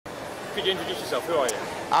Could you introduce yourself? Who are you?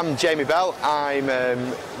 I'm Jamie Bell. I'm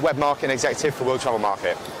Web Marketing Executive for World Travel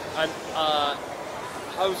Market. And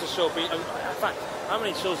how's the show been? In fact, how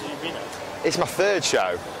many shows have you been at? It's my third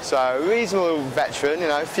show, so reasonable veteran, you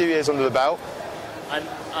know, a few years under the belt. And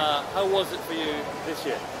how was it for you this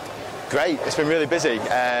year? Great, it's been really busy.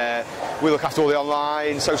 We look after all the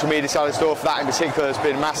online, social media side of stuff. That in particular has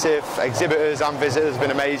been massive. Exhibitors and visitors have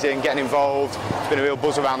been amazing, getting involved. It's been a real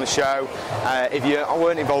buzz around the show. If you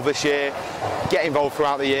weren't involved this year, get involved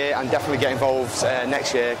throughout the year and definitely get involved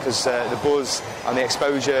next year, because the buzz and the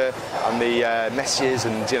exposure and the messages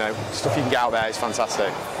and, you know, stuff you can get out there is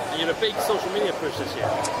fantastic. And you're a big social media push this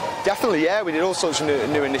year. Definitely, yeah. We did all sorts of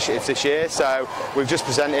new initiatives this year. So we've just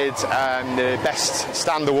presented the Best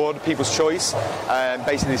Stand Award, People's Choice.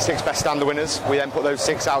 Basically, the 6 best stand winners. We then put those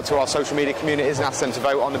 6 out to our social media communities and asked them to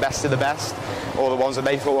vote on the best of the best, or the ones that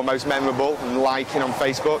they thought were most memorable and liking on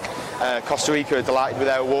Facebook. Costa Rica are delighted with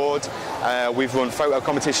their award. We've run photo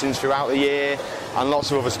competitions throughout the year and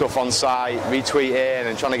lots of other stuff on site, retweeting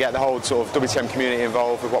and trying to get the whole sort of WTM community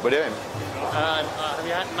involved with what we're doing. Have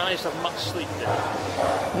you managed to have much sleep there?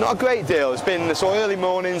 Not a great deal. It's been sort of early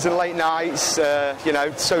mornings and late nights. You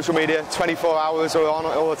know, social media 24 hours or on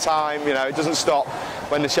all the time. You know, it doesn't stop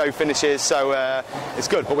when the show finishes. So it's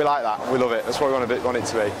good, but we like that. We love it. That's what we want it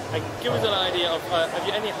to be. And give us an idea of have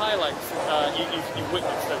you any highlights you've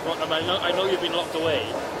witnessed? I know you've been locked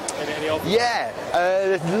away. Yeah,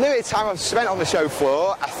 the limited time I've spent on the show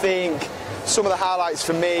floor, I think some of the highlights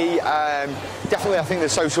for me, definitely I think the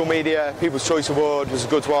social media People's Choice Award was a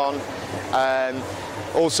good one.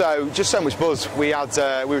 Also, just so much buzz. We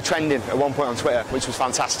were trending at one point on Twitter, which was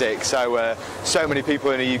fantastic. So, so many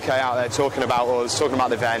people in the UK out there talking about us, talking about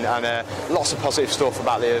the event, and lots of positive stuff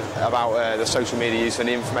about the social media use and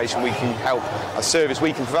the information we can help, a service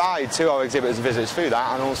we can provide to our exhibitors and visitors through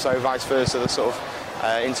that, and also vice versa, the sort of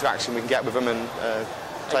interaction we can get with them and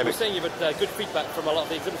you were saying you've had good feedback from a lot of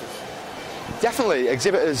the exhibitors. Definitely,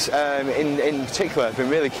 exhibitors in particular have been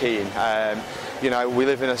really keen. You know, we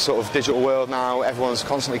live in a sort of digital world now, everyone's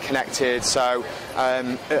constantly connected, so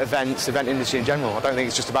events, event industry in general, I don't think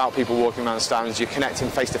it's just about people walking around stands. You're connecting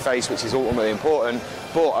face to face, which is ultimately important,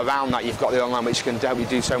 but around that you've got the online, which can help you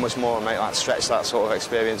do so much more and make that stretch that sort of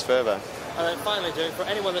experience further. And then finally, Jamie, for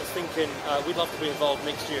anyone that's thinking we'd love to be involved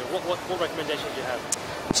next year, what recommendations do you have?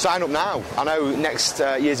 Sign up now. I know next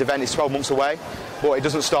year's event is 12 months away, but it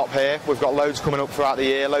doesn't stop here. We've got loads coming up throughout the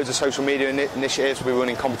year, loads of social media initiatives. We're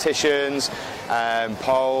running competitions,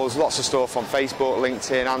 polls, lots of stuff on Facebook,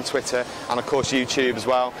 LinkedIn and Twitter, and of course YouTube as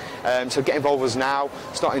well. So get involved with us now,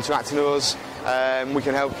 start interacting with us. We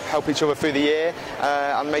can help each other through the year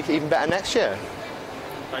and make it even better next year.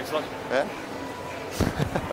 Thanks a lot. Yeah.